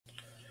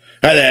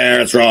Hi there,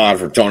 it's Rod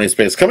from Tony's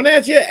Space coming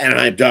at you, and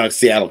I'm Doug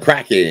Seattle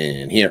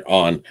Kraken here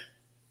on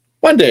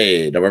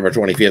Monday, November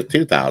 25th,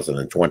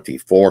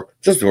 2024.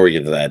 Just before we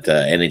get to that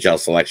NHL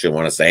selection, I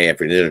want to say, hey, if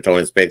you're new to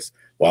Tony's Picks,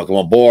 welcome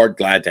aboard.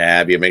 Glad to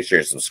have you. Make sure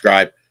you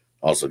subscribe.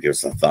 Also, give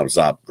us a thumbs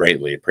up.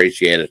 Greatly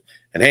appreciate it.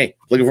 And hey,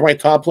 looking for my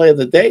top play of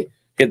the day?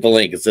 Hit the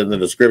link. It's in the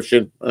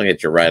description. I'll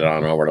get you right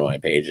on over to my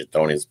page at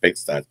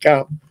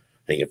Tony'sPicks.com.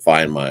 You can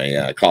find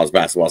my college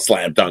basketball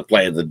slam dunk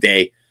play of the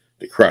day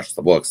to crush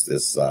the books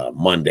this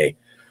Monday.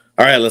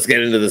 All right, let's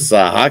get into this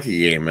hockey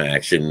game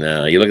action.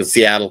 You look at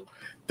Seattle,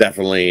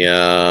 definitely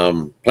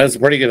playing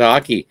some pretty good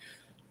hockey.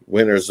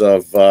 Winners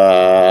of 5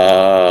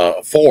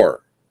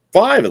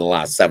 of the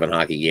last 7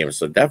 hockey games,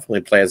 so definitely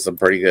playing some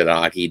pretty good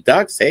hockey.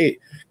 Ducks, hey,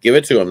 give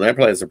it to them. They're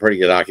playing some pretty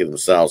good hockey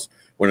themselves.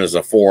 Winners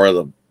of 4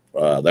 of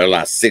their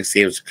last 6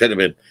 games. Could have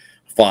been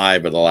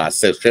 5 of the last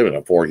 6. Could have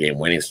been a 4-game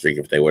winning streak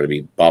if they would have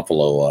beat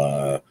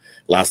Buffalo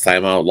last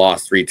time out.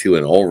 Lost 3-2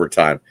 in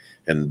overtime.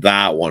 And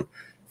that one,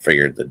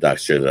 figured the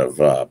Ducks should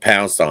have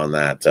pounced on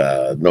that.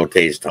 No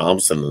Tage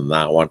Thompson in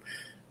that one.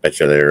 Bet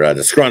you they're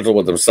disgruntled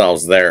with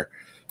themselves there.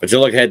 But you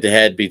look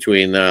head-to-head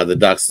between the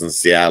Ducks and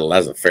Seattle. It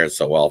hasn't fared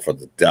so well for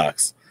the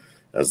Ducks,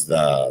 as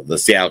the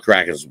Seattle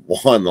Kraken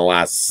won the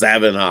last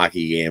 7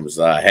 hockey games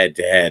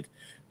head-to-head.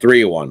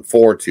 3-1,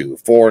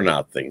 4-2,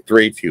 4-0,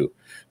 3-2,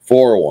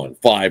 4-1,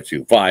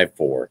 5-2,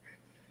 5-4.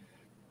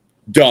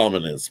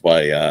 Dominance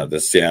by the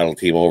Seattle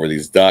team over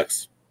these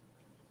Ducks.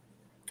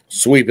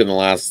 Sweep in the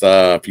last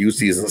few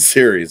season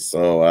series.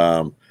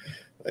 So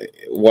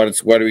what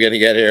are we going to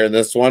get here in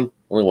this one?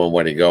 Only one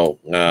way to go.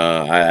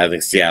 I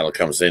think Seattle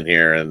comes in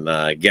here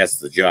and gets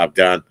the job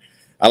done.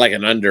 I like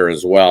an under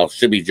as well.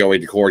 Should be Joey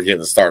Daccord getting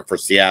the start for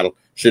Seattle.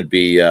 Should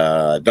be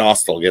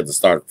Dostal getting the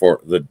start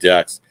for the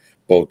Ducks.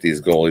 Both these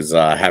goalies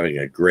having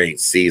a great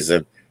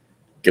season.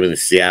 Giving the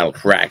Seattle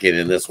Kraken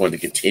in this one to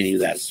continue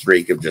that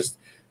streak of just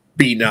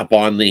beating up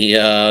on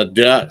the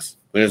Ducks.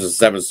 There's a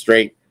 7th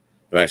straight.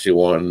 They've actually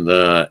won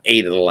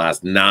 8 of the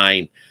last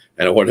 9,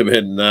 and it would have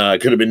been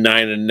could have been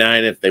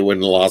 9-9 if they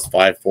wouldn't have lost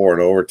 5-4 in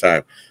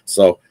overtime.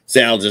 So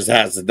Seattle just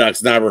has the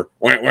Ducks number.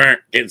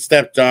 Getting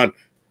stepped on.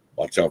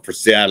 Watch out for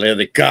Seattle. Here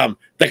they come.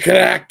 The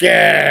Kraken.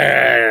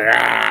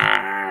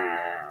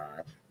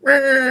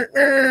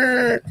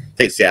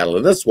 Take Seattle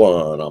in this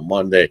one on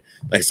Monday.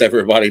 Thanks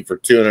everybody for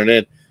tuning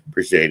in.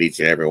 Appreciate each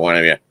and every one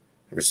of you. Have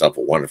yourself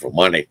a wonderful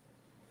Monday.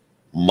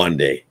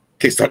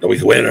 Kickstart the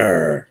week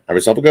winner. Have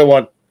yourself a good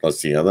one. Let's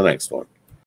see you on the next one.